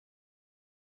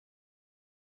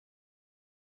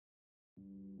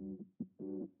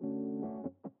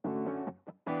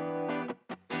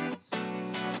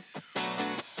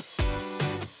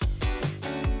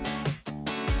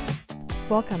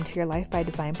Welcome to your Life by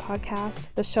Design podcast,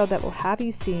 the show that will have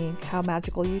you seeing how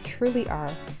magical you truly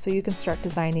are so you can start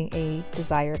designing a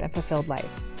desired and fulfilled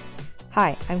life.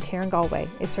 Hi, I'm Karen Galway,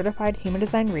 a certified human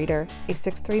design reader, a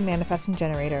 6'3" manifesting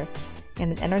generator,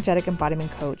 and an energetic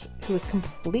embodiment coach who is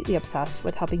completely obsessed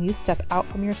with helping you step out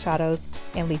from your shadows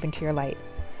and leap into your light.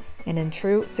 And in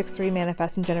true 6'3"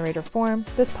 manifesting generator form,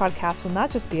 this podcast will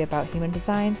not just be about human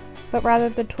design, but rather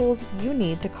the tools you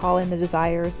need to call in the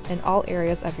desires in all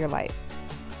areas of your life.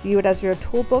 View it as your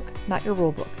tool book, not your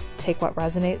rule book. Take what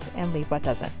resonates and leave what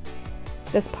doesn't.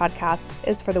 This podcast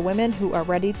is for the women who are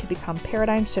ready to become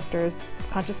paradigm shifters,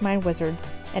 subconscious mind wizards,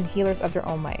 and healers of their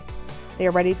own life. They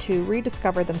are ready to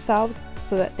rediscover themselves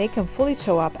so that they can fully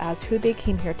show up as who they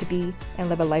came here to be and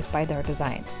live a life by their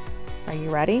design. Are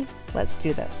you ready? Let's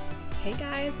do this. Hey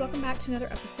guys, welcome back to another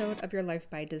episode of Your Life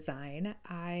by Design.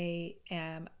 I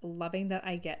am loving that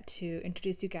I get to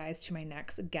introduce you guys to my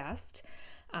next guest.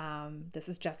 This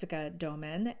is Jessica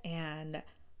Doman, and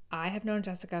I have known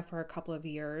Jessica for a couple of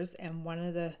years, and one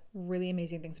of the really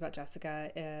amazing things about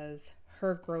Jessica is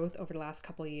her growth over the last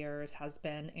couple of years has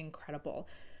been incredible.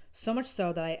 So much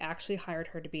so that I actually hired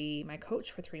her to be my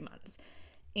coach for 3 months.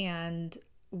 And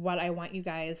what I want you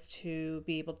guys to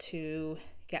be able to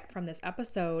get from this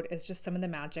episode is just some of the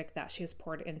magic that she has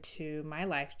poured into my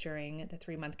life during the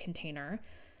 3-month container,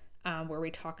 where we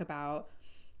talk about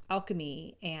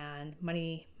alchemy and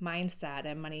money mindset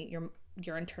and money,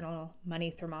 your internal money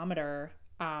thermometer.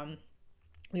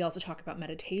 We also talk about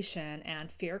meditation and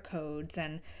fear codes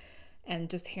and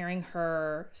just hearing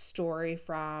her story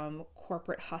from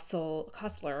corporate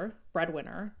hustler,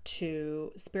 breadwinner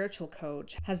to spiritual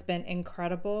coach has been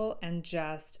incredible and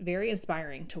just very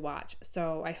inspiring to watch.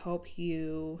 So I hope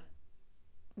you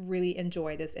really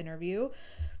enjoy this interview.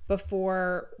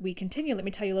 Before we continue, let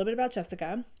me tell you a little bit about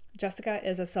Jessica. Jessica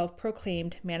is a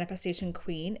self-proclaimed manifestation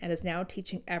queen and is now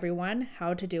teaching everyone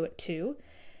how to do it too,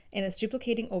 and is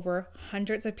duplicating over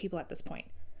hundreds of people at this point.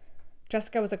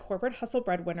 Jessica was a corporate hustle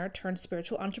breadwinner turned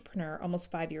spiritual entrepreneur almost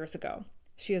 5 years ago.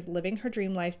 She is living her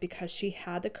dream life because she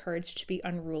had the courage to be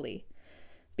unruly.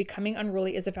 Becoming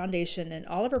unruly is a foundation in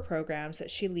all of her programs that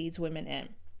she leads women in.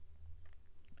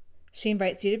 She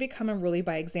invites you to become unruly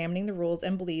by examining the rules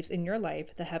and beliefs in your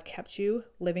life that have kept you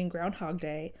living Groundhog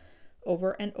Day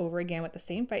over and over again with the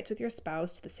same fights with your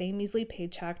spouse, to the same measly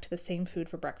paycheck, to the same food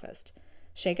for breakfast.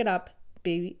 Shake it up,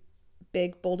 be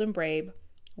big, bold, and brave.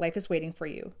 Life is waiting for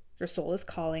you. Your soul is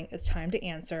calling. It's time to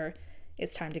answer.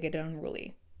 It's time to get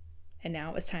unruly. And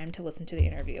now it's time to listen to the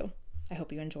interview. I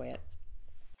hope you enjoy it.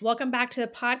 Welcome back to the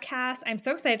podcast. I'm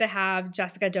so excited to have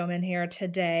Jessica Doman here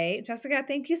today. Jessica,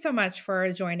 thank you so much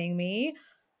for joining me.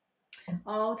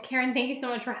 Oh, Karen, thank you so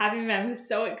much for having me. I'm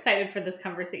so excited for this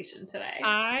conversation today.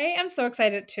 I am so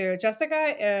excited too.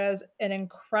 Jessica is an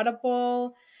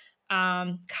incredible,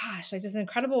 just an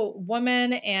incredible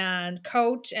woman and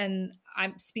coach. And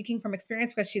I'm speaking from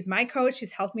experience because she's my coach.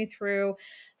 She's helped me through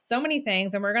so many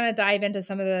things. And we're going to dive into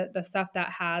some of the stuff that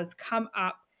has come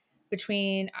up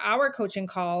between our coaching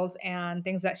calls and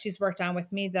things that she's worked on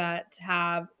with me that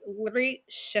have literally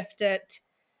shifted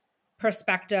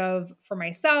perspective for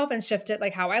myself and shifted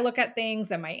like how I look at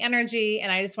things and my energy.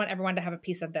 And I just want everyone to have a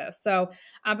piece of this. So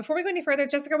before we go any further,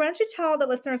 Jessica, why don't you tell the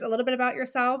listeners a little bit about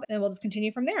yourself and we'll just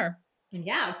continue from there.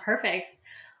 Yeah, perfect.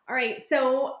 All right.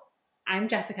 So I'm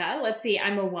Jessica. Let's see.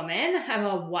 I'm a woman. I'm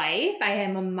a wife. I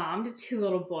am a mom to 2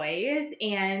 little boys.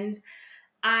 And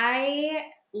I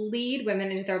lead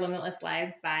women into their limitless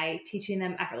lives by teaching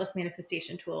them effortless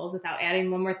manifestation tools without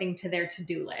adding one more thing to their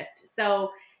to-do list.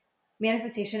 So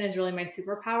manifestation is really my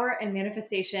superpower, and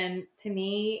manifestation to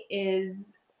me is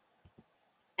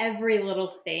every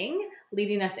little thing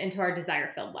leading us into our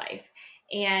desire-filled life.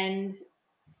 And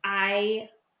I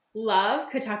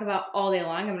could talk about all day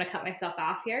long. I'm going to cut myself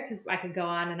off here because I could go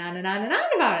on and on and on and on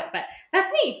about it, but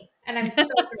that's me. And I'm so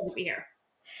thrilled to be here.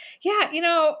 Yeah.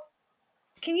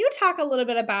 Can you talk a little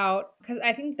bit about, because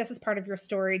I think this is part of your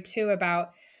story too,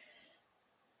 about,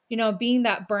 being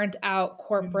that burnt out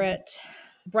corporate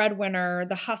breadwinner,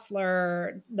 the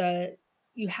hustler,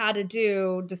 you had to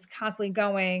do just constantly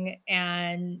going,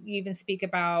 and you even speak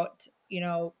about,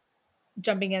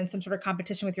 jumping in some sort of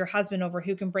competition with your husband over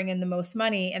who can bring in the most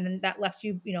money. And then that left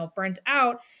you, burnt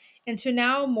out into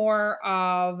now more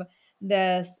of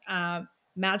this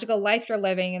magical life you're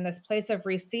living in this place of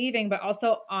receiving, but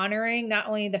also honoring not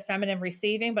only the feminine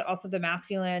receiving, but also the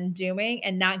masculine doing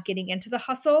and not getting into the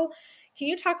hustle. Can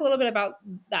you talk a little bit about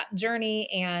that journey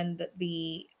and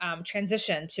the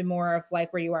transition to more of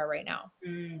like where you are right now?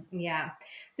 Yeah.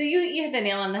 So you hit the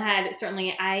nail on the head.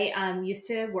 Certainly, I used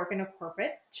to work in a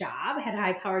corporate job, had a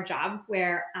high powered job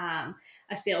where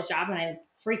a sales job, and I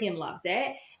freaking loved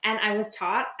it. And I was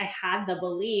taught, I had the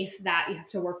belief that you have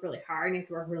to work really hard and you have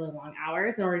to work really long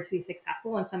hours in order to be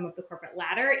successful and climb up the corporate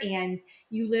ladder. And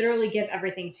you literally give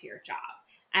everything to your job.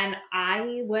 And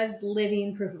I was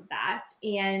living proof of that.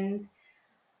 And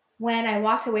when I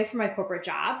walked away from my corporate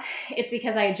job, it's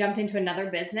because I jumped into another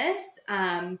business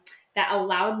that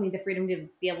allowed me the freedom to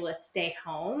be able to stay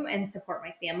home and support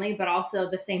my family, but also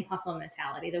the same hustle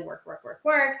mentality, the work, work, work,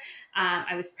 work.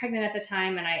 I was pregnant at the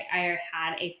time, and I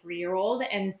had a 3-year-old.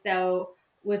 And so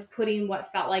was putting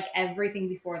what felt like everything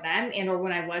before them, and or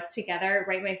when I was together,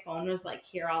 right, my phone was like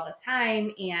here all the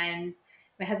time. And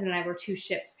my husband and I were two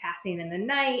ships passing in the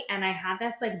night. And I had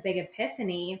this like big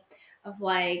epiphany of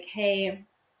like, hey,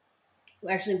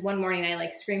 actually one morning I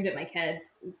like screamed at my kids,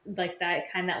 like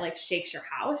that kind that like shakes your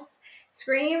house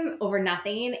scream over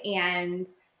nothing. And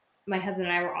my husband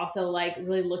and I were also like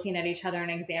really looking at each other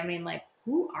and examining like,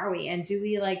 who are we, and do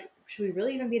we like, should we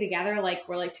really even be together? Like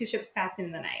we're like two ships passing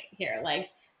in the night here. Like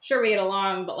sure, we get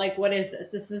along, but like what is this?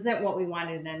 This isn't what we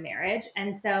wanted in a marriage.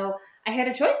 And so I had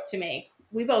a choice to make.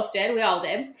 We both did, we all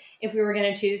did, if we were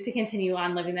going to choose to continue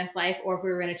on living this life or if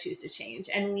we were going to choose to change.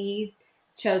 And we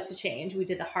chose to change. We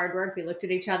did the hard work. We looked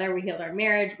at each other. We healed our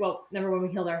marriage. Well, number one, we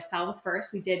healed ourselves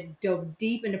first. We dove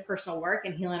deep into personal work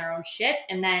and healing our own shit.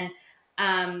 And then,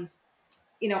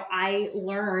 I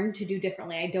learned to do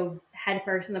differently. I dove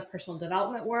headfirst in the personal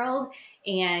development world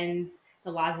and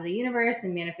the laws of the universe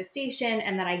and manifestation,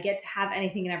 and that I get to have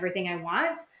anything and everything I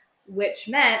want, which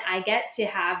meant I get to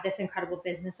have this incredible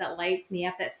business that lights me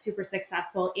up, that's super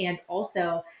successful. And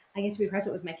also, I get to be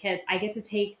present with my kids. I get to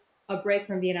take a break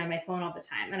from being on my phone all the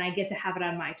time, and I get to have it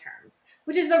on my terms,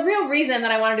 which is the real reason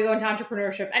that I wanted to go into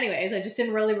entrepreneurship anyways. I just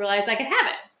didn't really realize I could have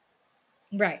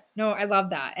it. Right. No, I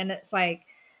love that. And it's like,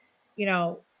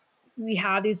 we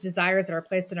have these desires that are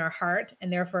placed in our heart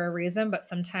and they're for a reason, but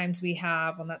sometimes we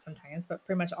have, well, not sometimes, but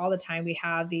pretty much all the time we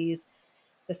have this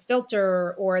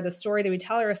filter or the story that we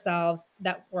tell ourselves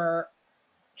that we're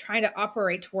trying to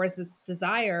operate towards this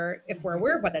desire if we're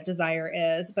aware of what that desire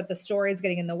is, but the story is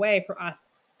getting in the way for us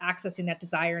accessing that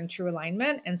desire in true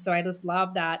alignment. And so I just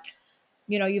love that,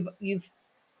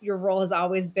 your role has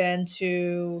always been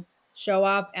to show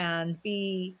up and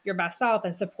be your best self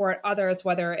and support others,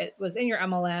 whether it was in your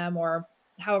MLM or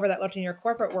however that looked in your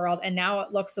corporate world. And now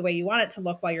it looks the way you want it to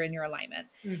look while you're in your alignment.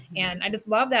 Mm-hmm. And I just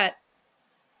love that,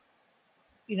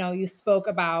 you spoke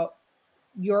about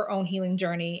your own healing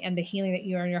journey and the healing that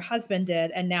you and your husband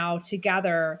did. And now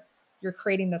together you're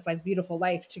creating this like beautiful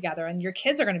life together, and your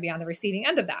kids are going to be on the receiving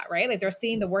end of that, right? Like they're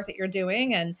seeing the work that you're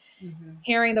doing and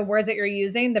hearing the words that you're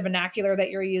using, the vernacular that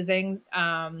you're using,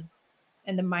 and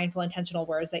the mindful, intentional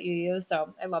words that you use.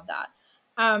 So I love that.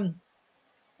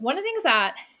 One of the things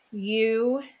that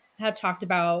you have talked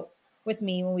about with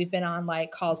me when we've been on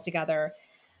like calls together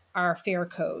are fear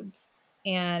codes,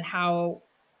 and how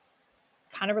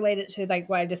kind of related to like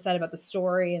what I just said about the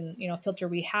story and, filter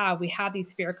we have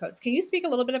these fear codes. Can you speak a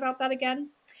little bit about that again?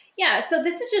 Yeah, so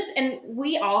this is just, and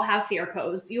we all have fear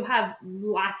codes. You have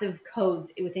lots of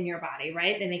codes within your body,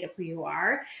 right? They make up who you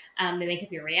are. They make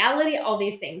up your reality, all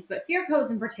these things. But fear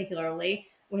codes in particularly,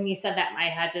 when you said that, I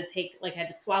had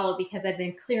to swallow because I've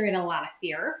been clearing a lot of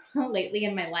fear lately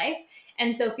in my life.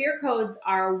 And so fear codes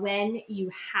are when you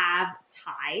have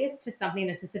ties to something,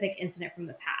 a specific incident from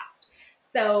the past.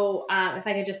 So if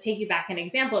I could just take you back an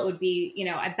example, it would be,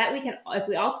 I bet we can, if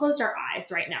we all closed our eyes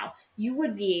right now, you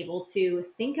would be able to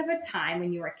think of a time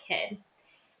when you were a kid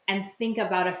and think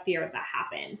about a fear that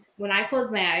happened. When I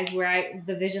close my eyes,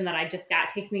 the vision that I just got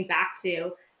takes me back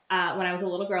to when I was a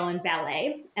little girl in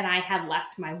ballet, and I had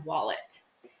left my wallet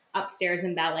upstairs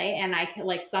in ballet, and I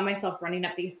like saw myself running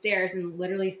up these stairs and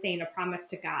literally saying a promise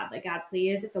to God, like, God,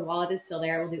 please, if the wallet is still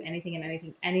there, I will do anything and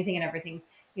everything.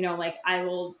 Like I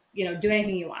will, do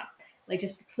anything you want. Like,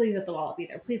 just please let the wallet be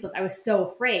there. Please let. I was so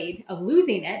afraid of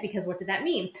losing it because what did that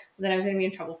mean? Well, then I was going to be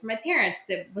in trouble for my parents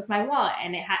because it was my wallet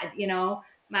and it had,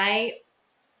 I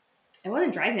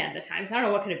wasn't driving at the time, so I don't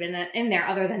know what could have been in there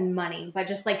other than money, but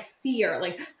just like fear,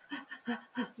 like,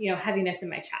 heaviness in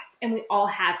my chest. And we all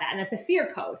have that. And that's a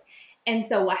fear code. And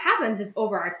so what happens is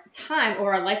over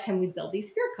our lifetime, we build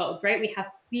these fear codes, right? We have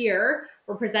fear.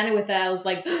 We're presented with those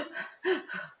like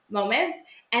moments,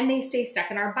 and they stay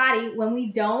stuck in our body when we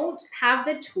don't have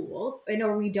the tools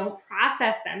or we don't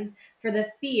process them for the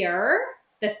fear.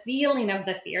 the feeling of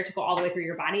the fear to go all the way through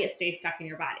your body. It stays stuck in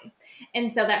your body.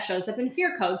 And so that shows up in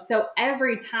fear codes. So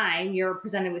every time you're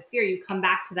presented with fear, you come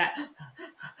back to that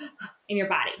in your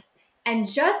body.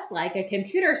 And just like a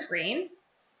computer screen,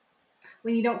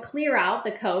 when you don't clear out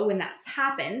the code, when that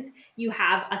happens, you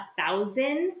have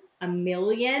 1,000, a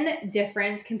million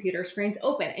different computer screens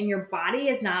open, and your body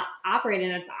is not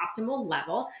operating at its optimal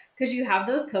level because you have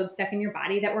those codes stuck in your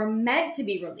body that were meant to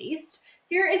be released.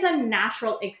 Fear is a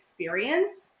natural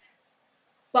experience,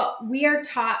 but we are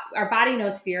taught, our body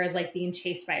knows fear is like being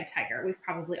chased by a tiger. We've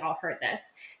probably all heard this.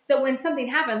 So when something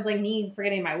happens, like me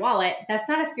forgetting my wallet, that's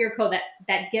not a fear code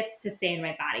that gets to stay in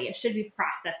my body. It should be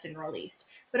processed and released.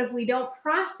 But if we don't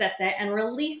process it and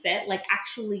release it, like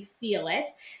actually feel it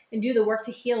and do the work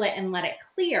to heal it and let it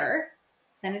clear,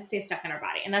 then it stays stuck in our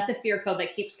body. And that's a fear code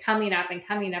that keeps coming up and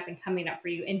coming up and coming up for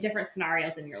you in different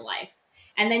scenarios in your life.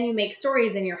 And then you make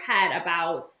stories in your head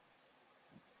about,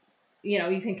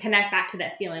 you can connect back to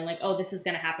that feeling like, oh, this is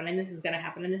going to happen and this is going to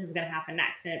happen and this is going to happen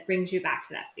next. And it brings you back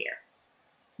to that fear.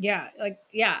 Yeah.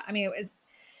 I mean,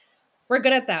 we're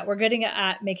good at that. We're good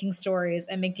at making stories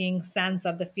and making sense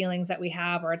of the feelings that we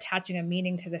have or attaching a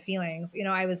meaning to the feelings.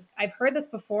 I've heard this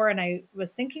before, and I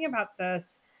was thinking about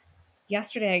this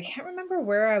yesterday. I can't remember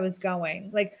where I was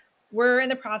going. Like, we're in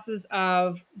the process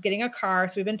of getting a car.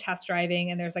 So we've been test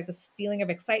driving, and there's like this feeling of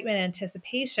excitement and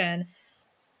anticipation.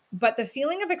 But the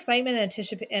feeling of excitement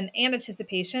and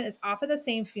anticipation is often the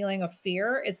same feeling of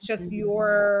fear. It's just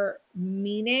your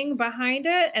meaning behind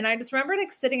it. And I just remember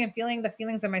like sitting and feeling the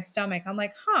feelings in my stomach. I'm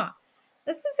like,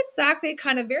 this is exactly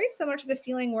kind of very similar to the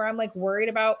feeling where I'm like worried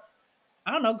about,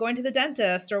 I don't know, going to the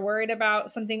dentist or worried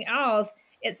about something else.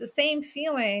 It's the same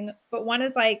feeling, but one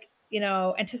is like,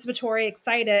 anticipatory,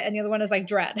 excited, and the other one is like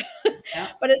dread. Yeah.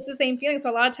 But it's the same feeling. So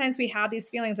a lot of times we have these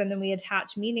feelings and then we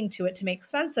attach meaning to it to make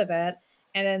sense of it.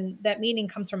 And then that meaning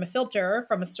comes from a filter,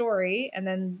 from a story. And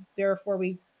then therefore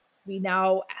we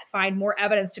now find more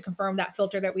evidence to confirm that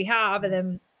filter that we have. And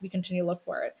then we continue to look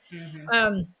for it.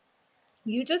 Mm-hmm.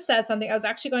 You just said something. I was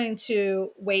actually going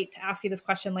to wait to ask you this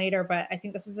question later, but I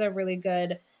think this is a really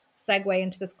good segue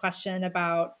into this question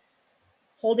about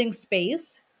holding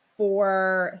space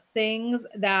for things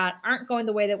that aren't going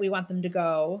the way that we want them to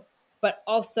go, but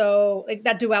also like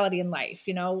that duality in life.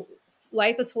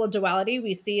 Life is full of duality.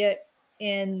 We see it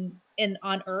in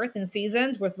on earth in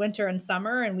seasons with winter and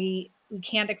summer, and we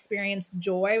can't experience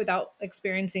joy without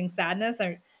experiencing sadness.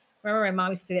 I remember my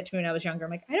mom used to say that to me when I was younger.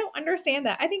 I'm like, I don't understand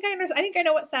that. I think I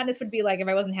know what sadness would be like if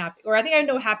I wasn't happy, or I think I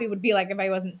know happy would be like if I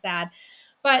wasn't sad.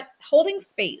 But holding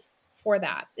space for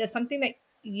that is something that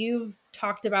you've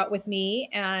talked about with me,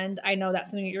 and I know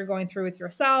that's something that you're going through with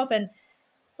yourself. And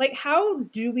like, how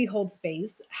do we hold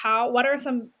space? What are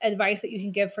some advice that you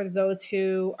can give for those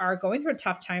who are going through a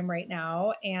tough time right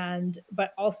now,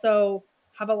 but also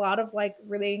have a lot of like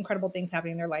really incredible things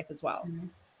happening in their life as well? Mm-hmm.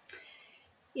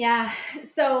 Yeah.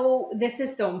 So this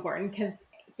is so important because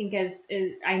I think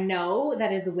I know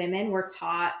that as women, we're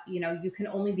taught, you can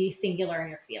only be singular in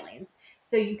your feelings.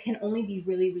 So you can only be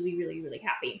really, really, really, really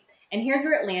happy. And here's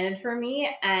where it landed for me.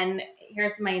 And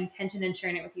here's my intention in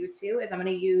sharing it with you too, is I'm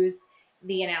going to use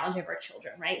the analogy of our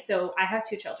children, right? So I have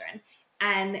two children,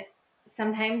 and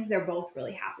sometimes they're both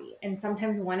really happy. And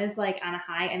sometimes one is like on a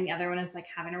high and the other one is like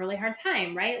having a really hard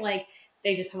time, right? Like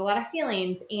they just have a lot of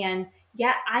feelings. And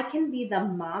yet I can be the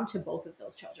mom to both of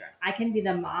those children. I can be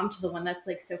the mom to the one that's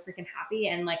like so freaking happy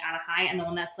and like on a high, and the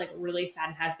one that's like really sad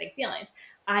and has big feelings.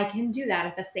 I can do that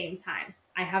at the same time.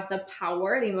 I have the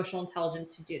power, the emotional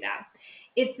intelligence to do that.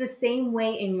 It's the same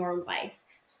way in your life.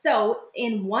 So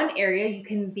in one area, you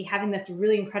can be having this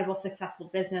really incredible, successful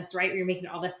business, right? Where you're making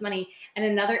all this money. And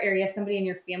another area, somebody in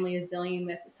your family is dealing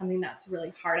with something that's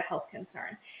really hard, a health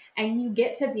concern. And you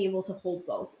get to be able to hold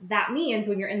both. That means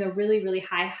when you're in the really, really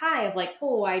high of like,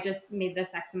 oh, I just made this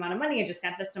X amount of money, I just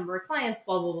got this number of clients,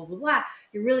 blah, blah, blah, blah, blah.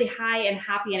 You're really high and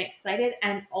happy and excited.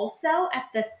 And also at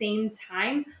the same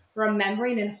time,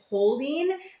 remembering and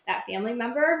holding that family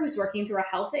member who's working through a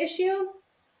health issue,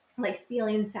 like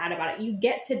feeling sad about it. You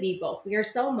get to be both. We are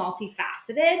so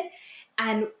multifaceted,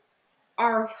 and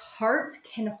our heart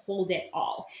can hold it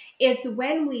all. It's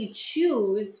when we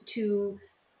choose to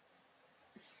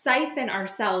siphon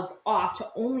ourselves off to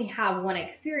only have one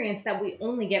experience that we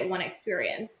only get one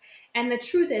experience. And the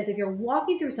truth is, if you're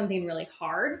walking through something really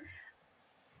hard,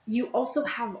 you also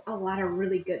have a lot of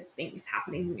really good things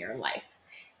happening in your life.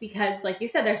 Because like you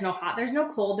said, there's no hot, there's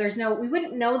no cold, we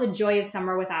wouldn't know the joy of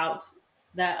summer without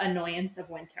the annoyance of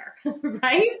winter,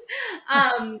 right?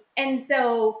 And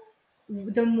so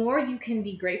the more you can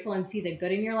be grateful and see the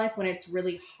good in your life when it's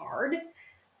really hard,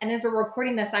 And as we're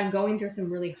recording this, I'm going through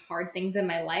some really hard things in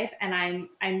my life, and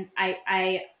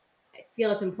I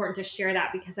feel it's important to share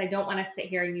that because I don't want to sit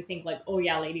here and you think like, oh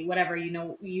yeah, lady, whatever,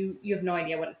 you have no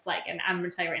idea what it's like. And I'm going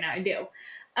to tell you right now, I do.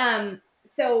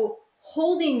 So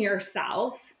holding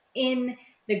yourself in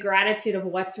the gratitude of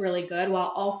what's really good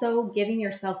while also giving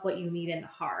yourself what you need in the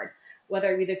hard,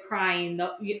 whether it be the crying,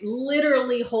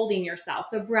 literally holding yourself,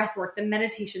 the breath work, the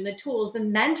meditation, the tools, the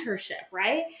mentorship,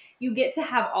 right? You get to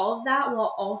have all of that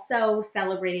while also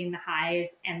celebrating the highs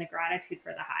and the gratitude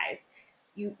for the highs.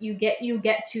 You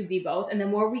get to be both. And the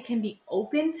more we can be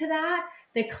open to that,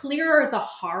 the clearer the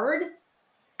hard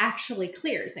actually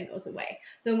clears and goes away.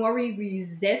 The more we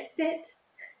resist it,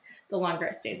 the longer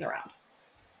it stays around.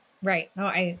 Right. No,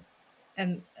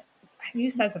 and you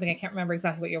said something, I can't remember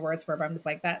exactly what your words were, but I'm just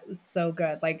like, that is so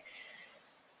good. Like,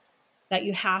 that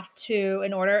you have to,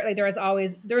 in order, like there's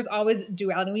always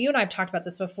duality. You and I have talked about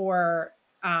this before,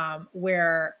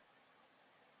 where,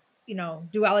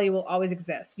 duality will always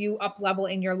exist. You up level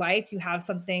in your life, you have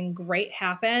something great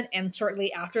happen, and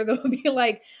shortly after there will be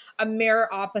like a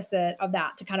mirror opposite of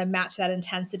that to kind of match that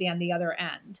intensity on the other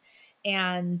end.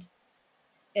 And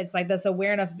it's like this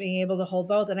awareness of being able to hold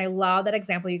both. And I love that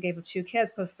example you gave of 2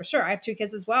 kids, because for sure I have 2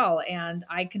 kids as well. And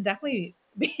I can definitely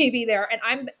be there, and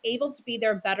I'm able to be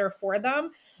there better for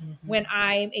them when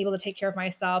I'm able to take care of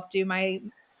myself, do my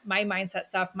mindset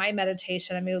stuff, my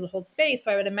meditation. I'm able to hold space.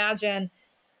 So I would imagine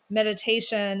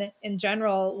meditation in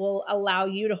general will allow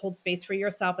you to hold space for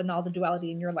yourself and all the duality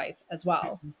in your life as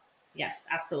well. Yes,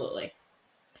 absolutely.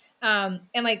 And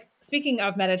like, speaking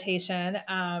of meditation,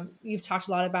 you've talked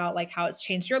a lot about like how it's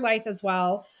changed your life as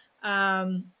well.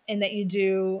 And that you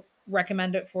do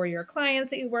recommend it for your clients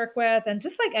that you work with, and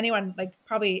just like anyone, like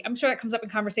probably, I'm sure that comes up in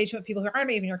conversation with people who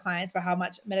aren't even your clients about how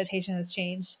much meditation has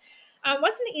changed.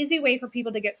 What's an easy way for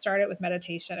people to get started with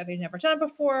meditation if they've never done it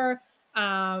before?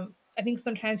 I think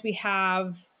sometimes we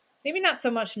have, maybe not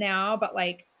so much now, but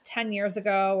like 10 years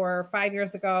ago or 5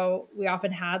 years ago, we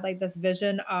often had like this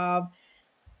vision of,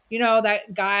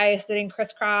 that guy sitting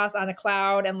crisscross on a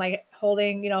cloud and like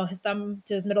holding, his thumb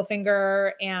to his middle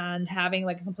finger and having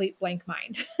like a complete blank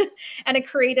mind. And it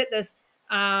created this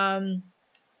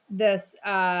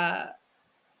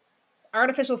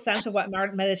artificial sense of what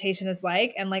meditation is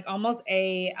like, and like almost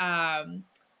a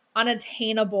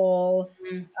unattainable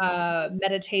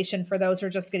meditation for those who are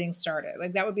just getting started.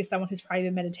 Like, that would be someone who's probably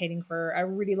been meditating for a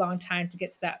really long time to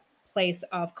get to that place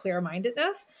of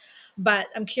clear-mindedness. But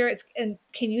I'm curious, and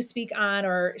can you speak on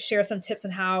or share some tips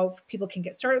on how people can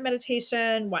get started with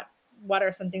meditation? What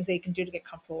are some things that you can do to get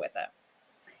comfortable with it?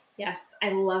 Yes,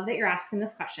 I love that you're asking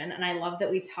this question. And I love that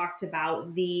we talked about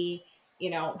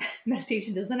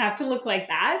meditation doesn't have to look like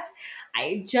that.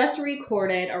 I just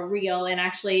recorded a reel and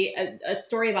actually a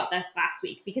story about this last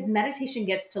week, because meditation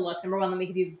gets to look, number one, let me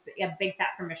give you a big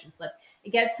fat permission slip.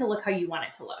 It gets to look how you want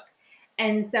it to look.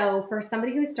 And so for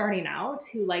somebody who's starting out,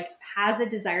 who like has a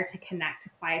desire to connect, to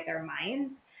quiet their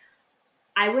mind,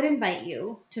 I would invite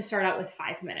you to start out with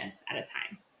 5 minutes at a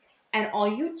time. And all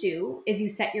you do is you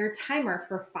set your timer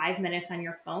for 5 minutes on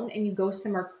your phone and you go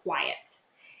somewhere quiet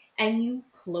and you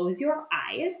close your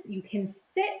eyes. You can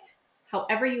sit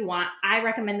however you want. I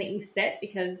recommend that you sit,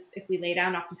 because if we lay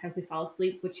down, oftentimes we fall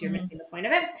asleep, which you're missing the point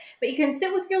of it. But you can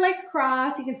sit with your legs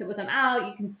crossed. You can sit with them out.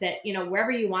 You can sit,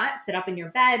 wherever you want. Sit up in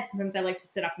your bed. Sometimes I like to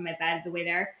sit up in my bed the way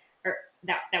there, or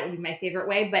that would be my favorite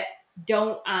way. But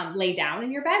don't lay down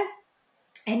in your bed.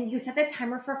 And you set the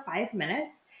timer for 5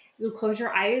 minutes. You close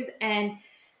your eyes and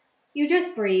you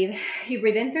just breathe. You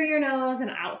breathe in through your nose and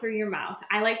out through your mouth.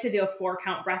 I like to do a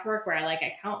 4-count breath work where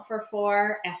I count for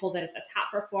 4, I hold it at the top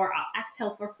for 4, I'll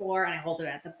exhale for 4, and I hold it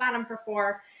at the bottom for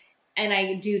 4. And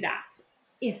I do that.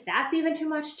 If that's even too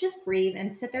much, just breathe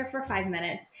and sit there for 5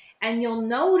 minutes. And you'll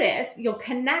notice, you'll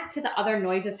connect to the other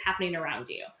noises happening around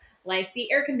you, like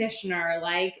the air conditioner,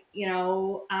 like,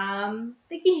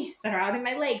 the geese that are out in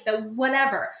my lake, the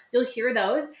whatever. You'll hear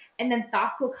those. And then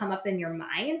thoughts will come up in your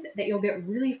mind that you'll get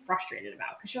really frustrated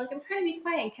about, because you're like, I'm trying to be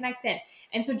quiet and connect in.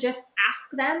 And so just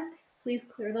ask them, please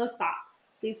clear those thoughts.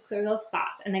 Please clear those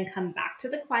thoughts. And then come back to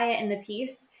the quiet and the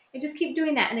peace. And just keep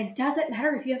doing that. And it doesn't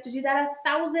matter if you have to do that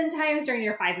 1,000 times during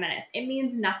your 5 minutes. It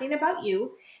means nothing about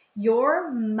you.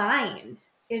 Your mind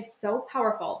is so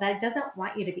powerful that it doesn't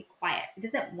want you to be quiet. It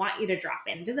doesn't want you to drop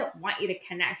in. It doesn't want you to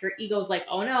connect. Your ego's like,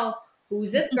 oh no,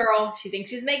 who's this girl? She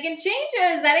thinks she's making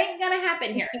changes. That ain't going to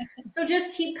happen here. So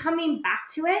just keep coming back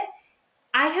to it.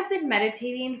 I have been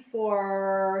meditating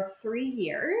for 3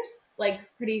 years, like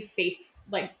very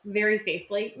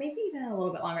faithfully, maybe even a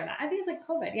little bit longer than that. I think it's like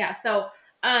COVID. Yeah. So,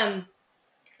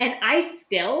 And I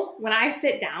still, when I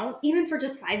sit down, even for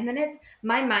just 5 minutes,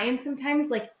 my mind sometimes,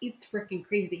 like, it's freaking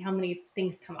crazy how many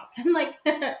things come up. I'm like,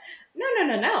 no, no,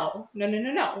 no, no, no, no,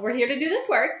 no, no. We're here to do this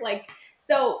work. Like,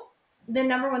 so the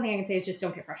number one thing I can say is just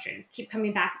don't get frustrated. Keep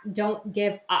coming back. Don't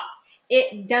give up.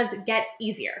 It does get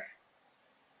easier.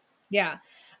 Yeah.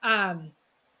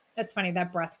 It's funny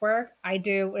that breath work I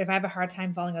do if I have a hard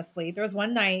time falling asleep. There was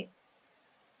one night,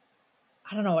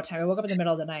 I don't know what time. I woke up in the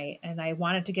middle of the night and I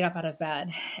wanted to get up out of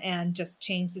bed and just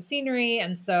change the scenery.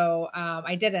 And so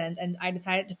I didn't. And I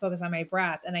decided to focus on my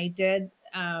breath. And I did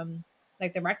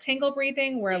like the rectangle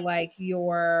breathing where like I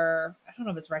don't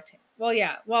know if it's rectangle. Well,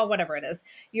 yeah. Well, whatever it is.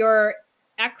 Your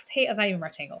exhale, it's not even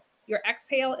rectangle. Your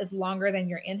exhale is longer than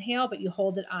your inhale, but you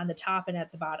hold it on the top and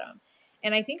at the bottom.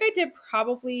 And I think I did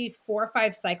probably 4 or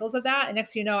 5 cycles of that. And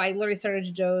next, you know, I literally started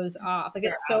to doze off. Like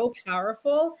You're it's out. so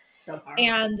powerful. So powerful.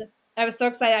 And I was so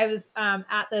excited. I was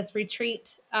at this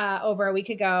retreat over a week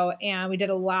ago, and we did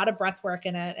a lot of breath work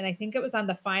in it. And I think it was on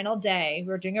the final day we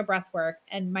were doing a breath work,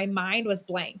 and my mind was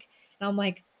blank. And I'm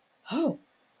like, "Oh,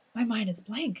 my mind is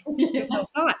blank. There's no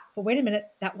thought." But wait a minute,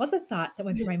 that was a thought that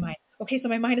went through my mind. Okay, so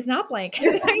my mind is not blank.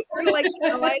 And then I started like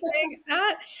analyzing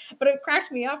that, but it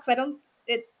cracked me up because I don't.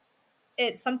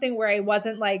 It's something where I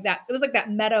wasn't like that. It was like that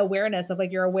meta awareness of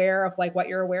like you're aware of like what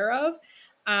you're aware of.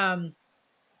 Um,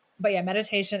 but yeah,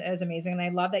 meditation is amazing. And I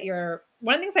love that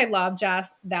one of the things I love, Jess,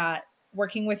 that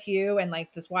working with you and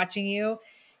like just watching you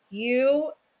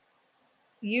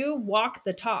you walk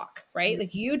the talk, right?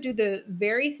 Like you do the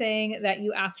very thing that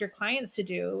you ask your clients to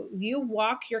do. You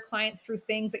walk your clients through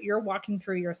things that you're walking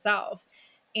through yourself.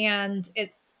 And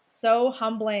it's so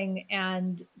humbling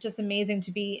and just amazing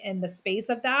to be in the space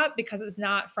of that because it's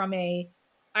not from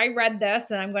I read this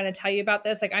and I'm going to tell you about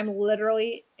this. Like I'm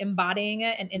literally embodying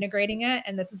it and integrating it.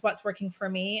 And this is what's working for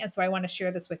me. And so I want to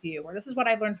share this with you, or this is what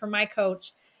I've learned from my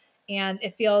coach. And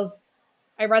it feels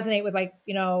I resonate with like,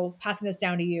 you know, passing this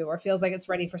down to you or feels like it's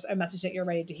ready for a message that you're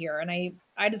ready to hear. And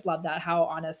I just love that, how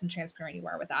honest and transparent you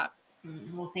are with that.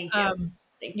 Well, thank you.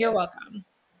 Thank You're you. welcome.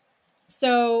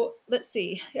 So let's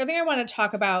see. The other thing I want to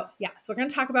talk about, yes, we're going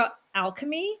to talk about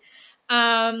alchemy.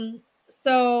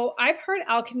 So I've heard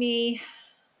alchemy,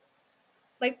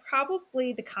 like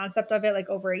probably the concept of it like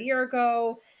over a year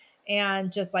ago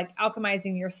and just like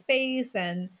alchemizing your space.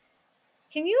 And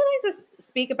can you like just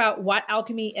speak about what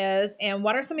alchemy is and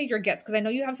what are some of your gifts? Because I know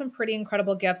you have some pretty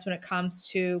incredible gifts when it comes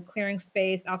to clearing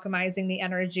space, alchemizing the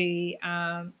energy.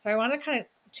 So I want to kind of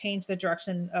change the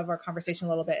direction of our conversation a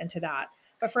little bit into that.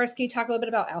 But first, can you talk a little bit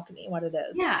about alchemy and what it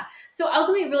is? Yeah. So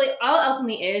alchemy, really, all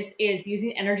alchemy is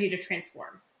using energy to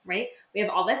transform, right? We have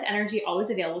all this energy always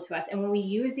available to us. And when we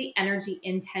use the energy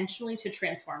intentionally to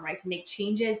transform, right, to make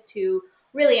changes to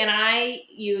really, and I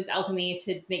use alchemy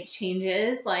to make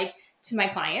changes like to my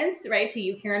clients, right? To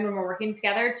you, Karen, when we're working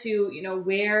together to, you know,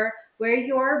 where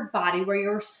your body, where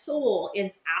your soul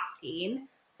is asking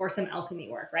for some alchemy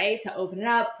work, right? To open it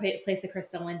up, place a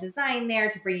crystalline design there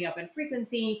to bring you up in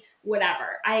frequency,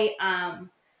 whatever. I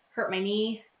hurt my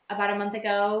knee about a month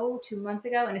ago, 2 months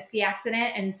ago in a ski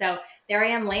accident. And so there I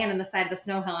am laying on the side of the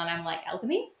snow hill and I'm like,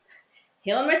 alchemy?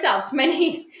 Healing myself to my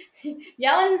knee,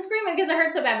 yelling and screaming because it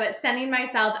hurt so bad, but sending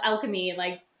myself alchemy,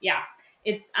 like, yeah,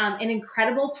 it's an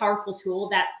incredible, powerful tool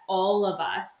that all of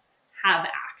us have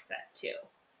access to.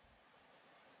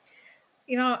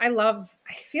 You know, I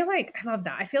feel like I love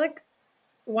that. I feel like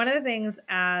one of the things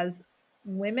as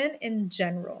women in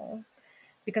general,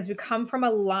 because we come from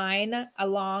a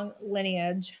long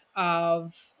lineage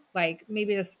of like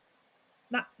maybe just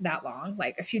not that long,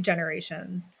 like a few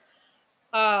generations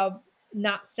of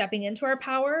not stepping into our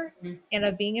power Mm-hmm. and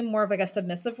of being in more of like a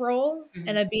submissive role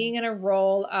and of being in a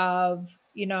role of,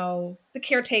 you know, the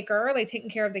caretaker, like taking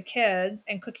care of the kids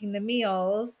and cooking the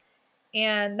meals.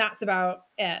 And that's about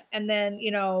it. And then,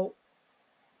 you know,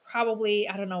 probably,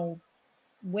 I don't know,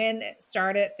 when it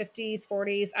started, 50s,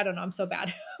 40s. I don't know. I'm so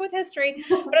bad with history.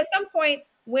 But at some point,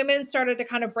 women started to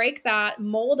kind of break that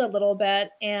mold a little bit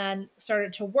and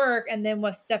started to work and then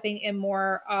was stepping in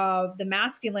more of the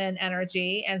masculine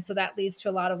energy. And so that leads to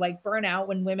a lot of like burnout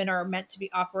when women are meant to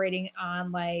be operating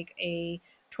on like a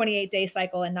 28-day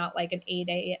cycle and not like an 8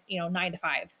 day, you know, 9 to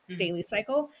 5 daily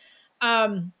cycle,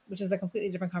 which is a completely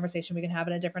different conversation we can have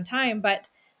at a different time. But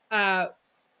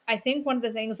I think one of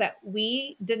the things that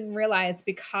we didn't realize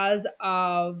because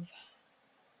of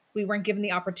we weren't given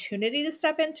the opportunity to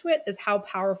step into it is how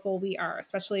powerful we are,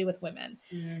 especially with women,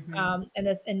 Mm-hmm. and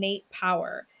this innate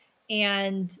power.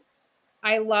 And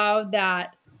I love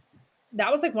that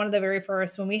that was like one of the very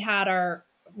first when we had our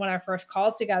first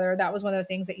calls together. That was one of the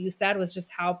things that you said was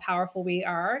just how powerful we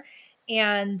are.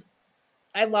 And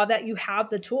I love that you have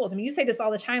the tools. I mean, you say this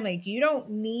all the time, like you don't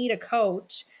need a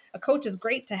coach. A coach is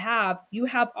great to have. You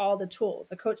have all the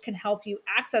tools. A coach can help you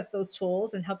access those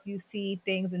tools and help you see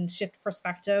things and shift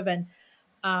perspective and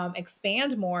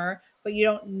expand more, but you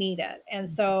don't need it. And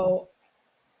so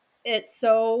it's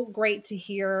so great to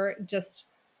hear, just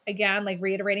again, like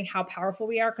reiterating how powerful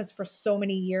we are, because for so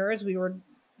many years we were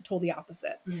told the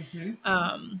opposite.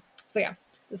 Mm-hmm. So yeah,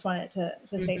 just wanted to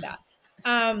say Mm-hmm. that.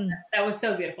 Um, That was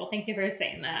so beautiful. Thank you for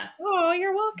saying that. oh,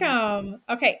 you're welcome.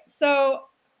 Okay, so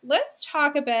let's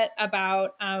talk a bit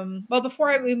about well,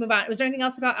 before we move on, was there anything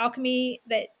else about alchemy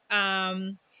that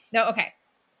no, okay,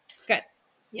 good.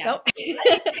 Yeah. Nope. I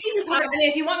think you covered, I mean,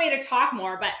 if you want me to talk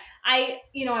more, but I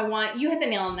want, you hit the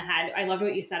nail on the head. I loved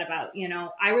what you said about,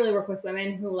 I really work with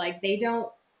women who like, they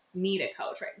don't need a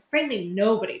coach, right? Frankly,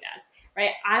 nobody does,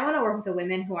 right? I want to work with the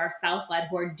women who are self-led,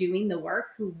 who are doing the work,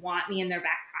 who want me in their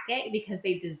back pocket because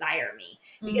they desire me,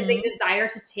 because they desire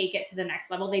to take it to the next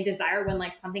level. They desire when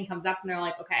like something comes up and they're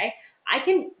like, okay, I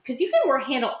can, because you can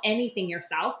handle anything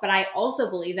yourself. But I also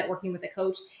believe that working with a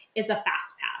coach is a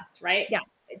fast pass, right? Yes.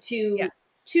 Yeah.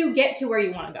 To get to where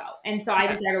you want to go. And so I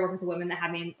Okay. desire to work with the women that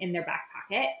have me in their back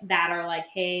pocket, that are like,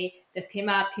 hey, this came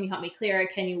up. Can you help me clear it?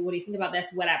 What do you think about this?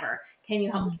 Whatever. Can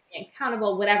you help me keep me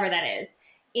accountable? Whatever that is.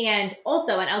 And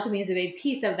also, and alchemy is a big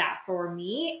piece of that for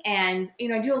me. And,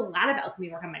 I do a lot of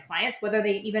alchemy work on my clients, whether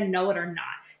they even know it or not.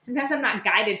 Sometimes I'm not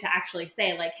guided to actually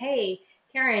say like, hey,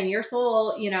 Karen, your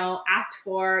soul, asked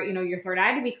for, your third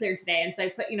eye to be cleared today. And so I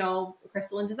put,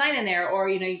 crystalline design in there, or,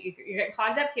 you're getting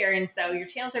clogged up here. And so your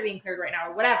channels are being cleared right now,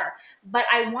 or whatever. But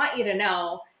I want you to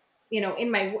know,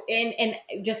 and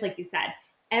just like you said,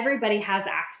 everybody has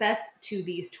access to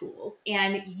these tools,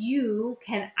 and you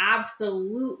can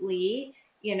absolutely,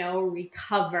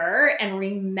 recover and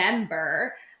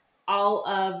remember all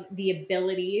of the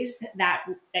abilities that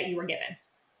you were given.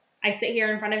 I sit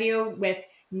here in front of you with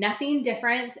nothing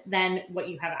different than what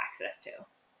you have access to.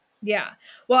 Yeah.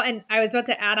 Well, and I was about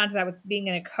to add on to that with being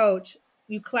in a coach,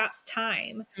 you collapse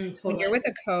time when Totally. you're with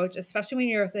a coach, especially when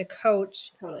you're with a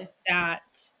coach Totally.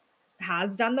 that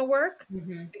has done the work,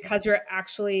 Mm-hmm. because you're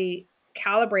actually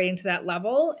calibrating to that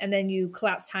level, and then you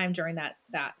collapse time during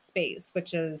that space,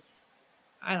 which is,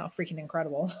 I don't know, freaking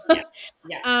incredible. Yeah.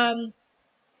 Yeah.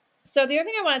 So the other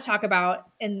thing I want to talk about,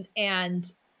 and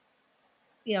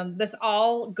this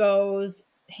all goes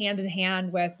hand in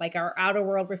hand with like our outer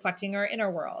world reflecting our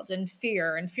inner world, and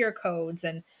fear codes,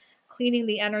 and cleaning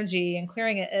the energy and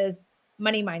clearing it, is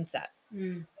money mindset.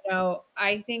 Mm.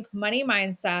 I think money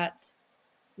mindset,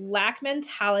 lack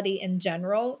mentality in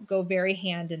general, go very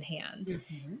hand in hand.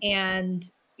 Mm-hmm.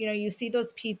 And you see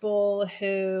those people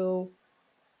who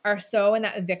are so in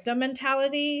that victim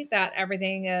mentality, that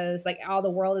everything is like all the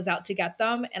world is out to get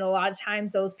them. And a lot of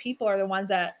times those people are the ones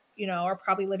that, are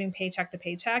probably living paycheck to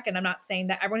paycheck. And I'm not saying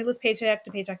that everyone who lives paycheck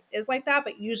to paycheck is like that,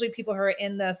 but usually people who are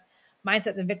in this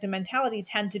mindset, the victim mentality,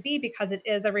 tend to be, because it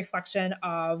is a reflection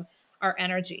of our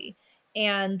energy.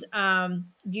 And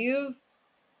you've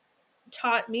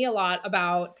taught me a lot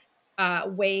about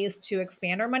ways to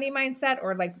expand our money mindset,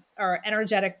 or like our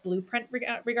energetic blueprint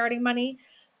regarding money.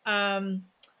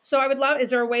 So I would love,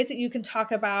 is there ways that you can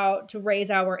talk about to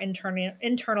raise our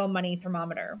internal money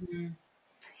thermometer? Mm.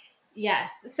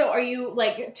 Yes. So are you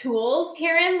like tools,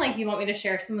 Karen? Like you want me to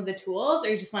share some of the tools, or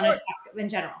you just want to Or talk in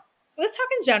general? let's talk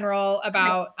in general Okay.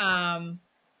 about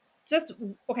just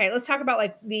okay, let's talk about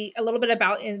like a little bit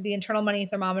about the internal money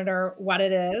thermometer, what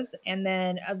it is, and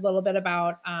then a little bit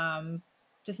about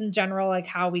just in general, like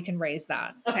how we can raise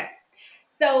that. Okay.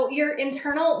 So your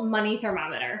internal money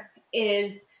thermometer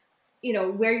is,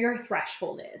 where your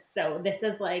threshold is. So this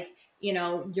is like,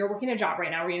 you're working a job right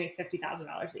now where you make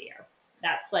 $50,000 a year.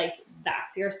 That's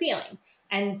your ceiling.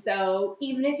 And so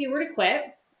even if you were to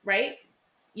quit, right,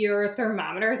 your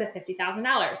thermometer is at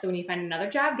 $50,000. So when you find another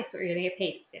job, guess what? You're going to get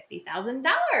paid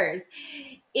 $50,000.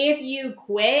 If you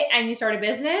quit and you start a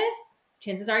business,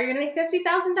 chances are you're going to make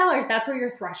 $50,000. That's where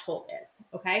your threshold is.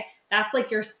 Okay. That's like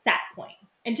your set point.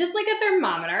 And just like a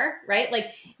thermometer, right? Like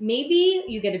maybe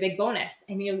you get a big bonus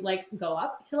and you like go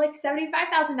up to like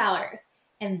 $75,000.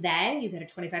 And then you get a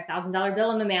 $25,000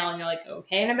 bill in the mail and you're like,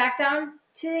 okay, and I'm back down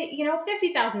to,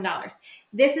 $50,000.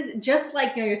 This is just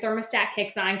like, your thermostat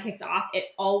kicks on, kicks off. It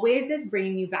always is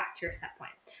bringing you back to your set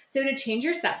point. So to change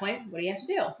your set point, what do you have to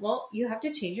do? Well, you have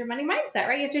to change your money mindset,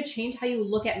 right? You have to change how you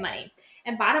look at money.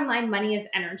 And bottom line, money is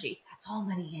energy. That's all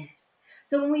money is.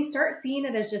 So when we start seeing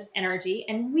it as just energy,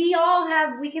 and we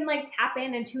can like tap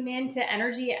in and tune in to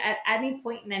energy at any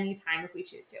point in any time if we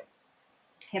choose to.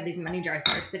 I have these money jars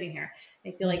that are sitting here.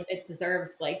 I feel like it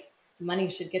deserves like, money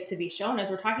should get to be shown as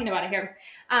we're talking about it here.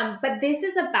 But this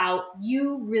is about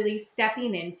you really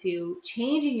stepping into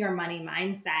changing your money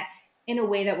mindset in a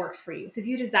way that works for you. So if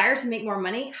you desire to make more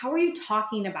money, how are you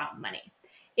talking about money?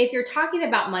 If you're talking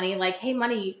about money, like, hey,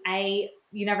 money,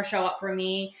 you never show up for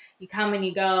me. You come and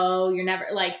you go. You're never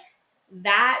like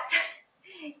that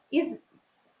is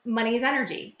money is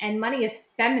energy, and money is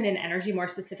feminine energy more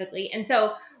specifically. And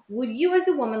so would you as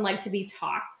a woman like to be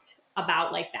talked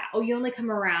about like that? Oh, you only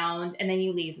come around and then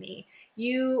you leave me.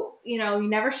 You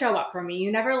never show up for me.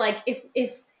 You never like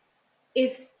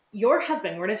if your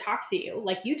husband were to talk to you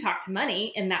like you talk to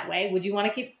money in that way, would you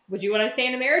want to stay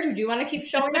in a marriage? Would you want to keep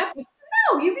showing up?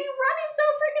 No, you'd be running so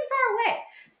freaking far away.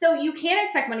 So you can't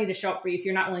expect money to show up for you if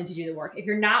you're not willing to do the work, if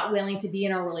you're not willing to be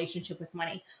in a relationship with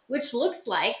money, which looks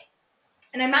like,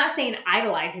 and I'm not saying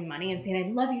idolizing money and saying,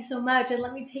 I love you so much and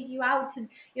let me take you out to,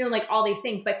 like all these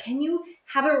things, but can you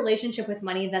have a relationship with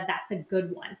money that's a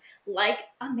good one? Like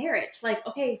a marriage, like,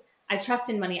 okay, I trust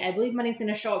in money. I believe money's going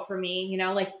to show up for me,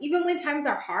 like even when times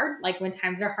are hard, like when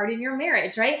times are hard in your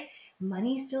marriage, right?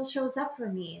 Money still shows up for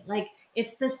me. Like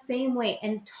it's the same way.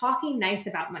 And talking nice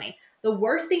about money. The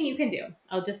worst thing you can do,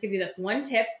 I'll just give you this one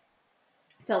tip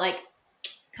to like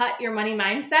cut your money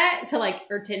mindset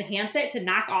or to enhance it, to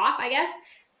knock off, I guess,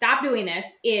 stop doing this,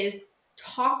 is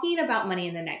talking about money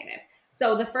in the negative.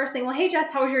 So the first thing, well, hey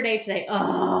Jess, how was your day today?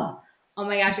 Oh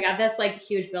my gosh, I got this like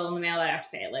huge bill in the mail that I have to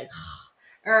pay. Like,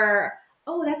 or,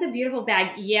 oh, that's a beautiful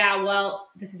bag. Yeah, well,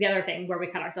 this is the other thing where we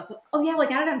cut ourselves. Oh yeah, well, I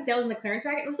got it on sales in the clearance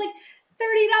rack. It was like $30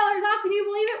 off. Can you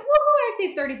believe it? Woohoo, I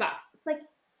saved $30. It's like,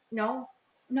 no,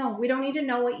 we don't need to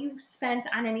know what you spent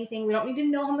on anything. We don't need to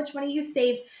know how much money you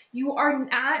saved. You are in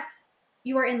lack.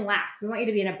 We want you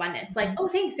to be in abundance. Like, oh,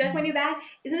 thanks. You like my new bag?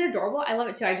 Isn't it adorable? I love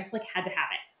it too. I just like had to have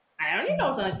it. I don't even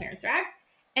know what's on the clearance rack.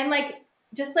 And like,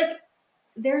 just like,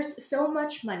 there's so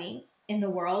much money in the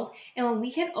world. And when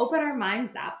we can open our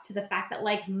minds up to the fact that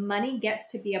like money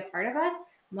gets to be a part of us,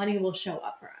 money will show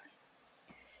up for us.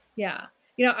 Yeah.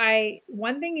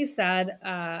 One thing you said,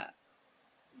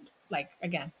 like,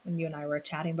 again, when you and I were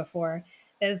chatting before,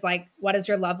 is like, what is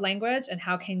your love language and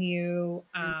how can you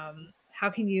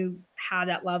have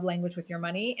that love language with your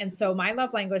money? And so my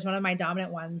love language, one of my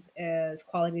dominant ones, is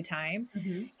quality time.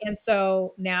 Mm-hmm. And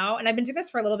so now, and I've been doing this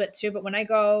for a little bit too, but when I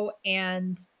go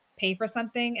and pay for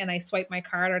something and I swipe my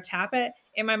card or tap it,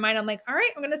 in my mind, I'm like, all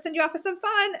right, I'm going to send you off for some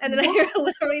fun. And then I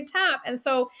literally tap. And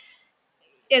so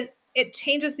it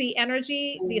changes the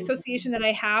energy, the association that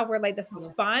I have where like, this is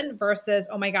fun versus,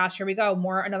 oh my gosh, here we go.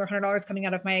 Another $100 coming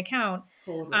out of my account.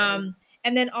 Totally.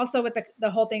 And then also with the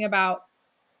whole thing about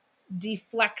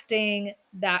deflecting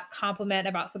that compliment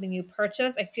about something you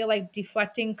purchase, I feel like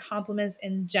deflecting compliments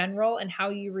in general and how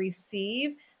you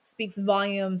receive speaks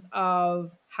volumes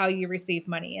of how you receive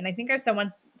money. And I think I've said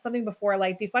something before,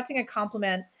 like deflecting a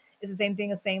compliment is the same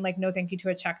thing as saying like, no, thank you to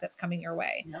a check that's coming your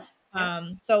way. Yep.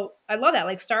 So I love that.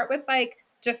 Like start with like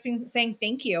just saying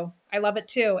thank you. I love it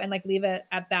too. And like leave it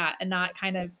at that and not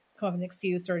kind of come up with an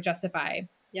excuse or justify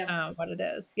what it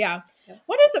is. Yeah. Yep.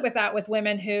 What is it with that with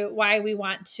women why we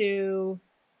want to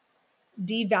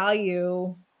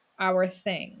devalue our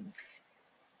things?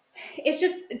 It's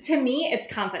just, to me,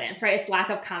 it's confidence, right? It's lack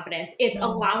of confidence. It's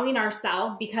allowing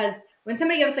ourselves, because when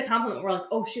somebody gives us a compliment, we're like,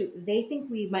 oh shoot, they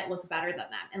think we might look better than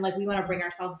them. And like, we want to bring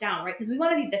ourselves down, right? Because we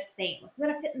want to be the same. We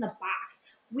want to fit in the box.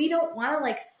 We don't want to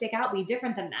like stick out, be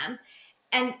different than them.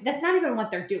 And that's not even what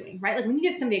they're doing, right? Like when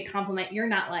you give somebody a compliment, you're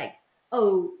not like,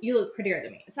 oh, you look prettier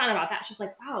than me. It's not about that. It's just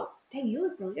like, wow, dang, you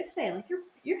look really good today. Like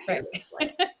your hair looks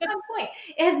like on point.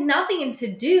 It has nothing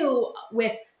to do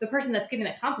with the person that's giving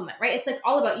the compliment, right? It's like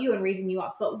all about you and raising you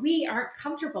up. But we aren't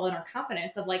comfortable in our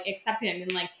confidence of like accepting it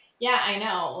and like, yeah, I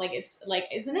know. Like it's like,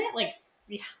 isn't it? Like,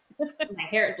 yeah, my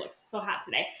hair looks so hot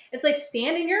today. It's like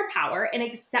stand in your power and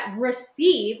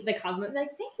receive the compliment.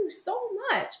 Like, thank you so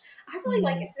much. I really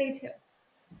like it today too.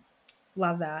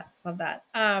 Love that.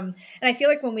 And I feel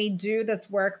like when we do this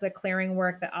work, the clearing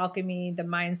work, the alchemy, the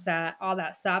mindset, all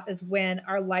that stuff is when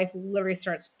our life literally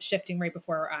starts shifting right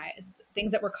before our eyes.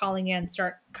 Things that we're calling in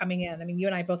start coming in. I mean, you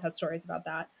and I both have stories about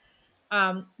that.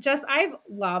 Jess, I've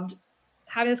loved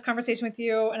having this conversation with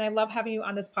you and I love having you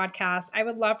on this podcast. I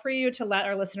would love for you to let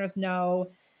our listeners know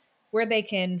where they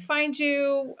can find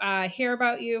you, hear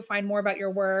about you, find more about your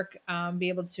work, be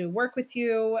able to work with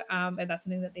you, if that's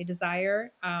something that they desire.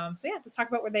 So yeah, let's talk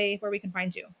about where we can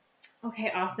find you.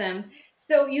 Okay, awesome.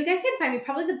 So you guys can find me,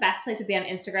 probably the best place would be on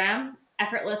Instagram,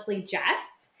 effortlessly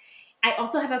Jess. I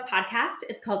also have a podcast.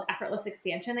 It's called Effortless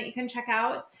Expansion that you can check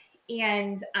out.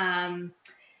 And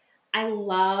I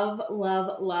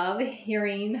love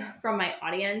hearing from my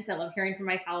audience. I love hearing from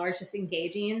my followers, just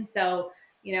engaging. So,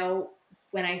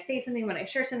 when I say something, when I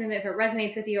share something, if it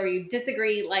resonates with you or you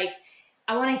disagree, like,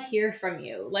 I want to hear from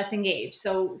you. Let's engage.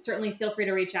 So certainly feel free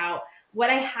to reach out. What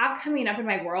I have coming up in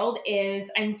my world is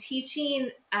I'm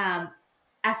teaching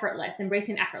effortless,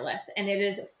 embracing effortless. And it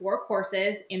is 4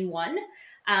 courses in one.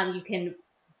 You can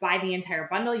buy the entire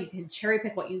bundle. You can cherry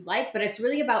pick what you like, but it's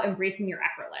really about embracing your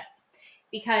effortless,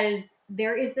 because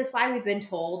there is this lie we've been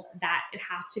told that it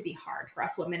has to be hard for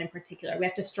us women in particular. We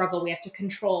have to struggle, we have to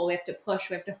control, we have to push,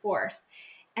 we have to force.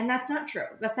 And that's not true.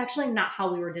 That's actually not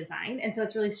how we were designed. And so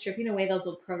it's really stripping away those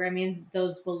old programming,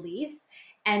 those beliefs,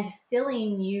 and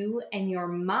filling you and your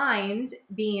mind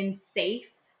being safe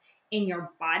in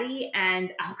your body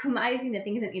and alchemizing the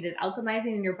things that needed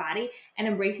alchemizing in your body and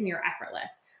embracing your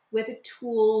effortless with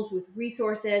tools, with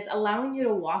resources, allowing you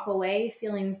to walk away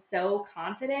feeling so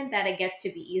confident that it gets to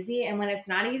be easy. And when it's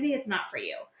not easy, it's not for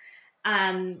you.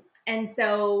 And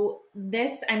so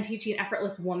this, I'm teaching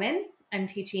Effortless Woman. I'm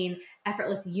teaching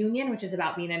Effortless Union, which is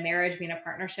about being a marriage, being a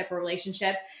partnership, a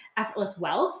relationship, Effortless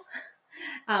Wealth.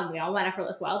 We all want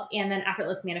effortless wealth, and then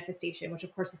effortless manifestation, which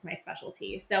of course is my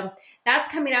specialty. So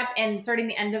that's coming up, and starting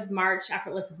the end of March,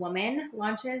 Effortless Woman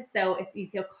launches. So if you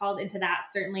feel called into that,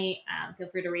 certainly feel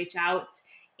free to reach out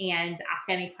and ask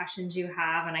any questions you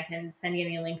have, and I can send you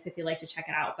any links if you'd like to check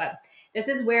it out. But this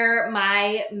is where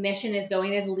my mission is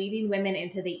going, is leading women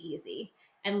into the easy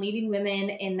and leading women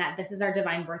in that this is our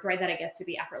divine birthright, that it gets to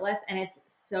be effortless. And it's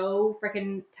so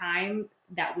freaking time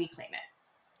that we claim it.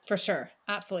 For sure.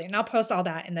 Absolutely. And I'll post all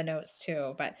that in the notes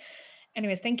too. But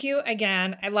anyways, thank you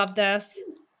again. I love this.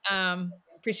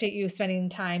 Appreciate you spending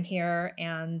time here,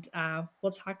 and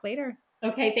we'll talk later.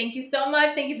 Okay. Thank you so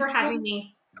much. Thank you for having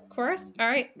me. Of course. All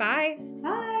right. Bye.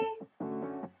 Bye.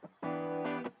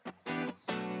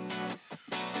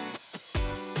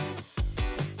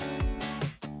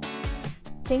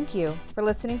 Thank you for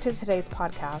listening to today's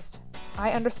podcast.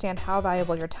 I understand how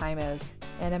valuable your time is,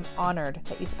 and am honored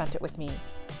that you spent it with me.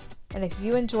 And if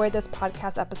you enjoyed this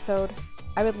podcast episode,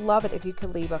 I would love it if you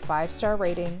could leave a 5-star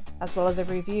rating as well as a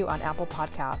review on Apple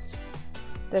Podcasts.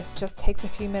 This just takes a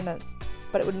few minutes,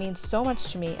 but it would mean so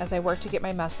much to me as I work to get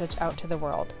my message out to the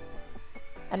world.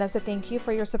 And as a thank you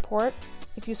for your support,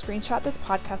 if you screenshot this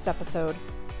podcast episode,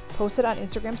 post it on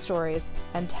Instagram stories,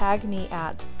 and tag me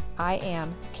at I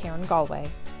am Karen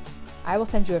Galway, I will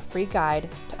send you a free guide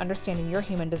to understanding your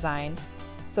human design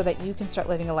so that you can start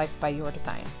living a life by your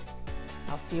design.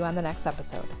 I'll see you on the next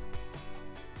episode.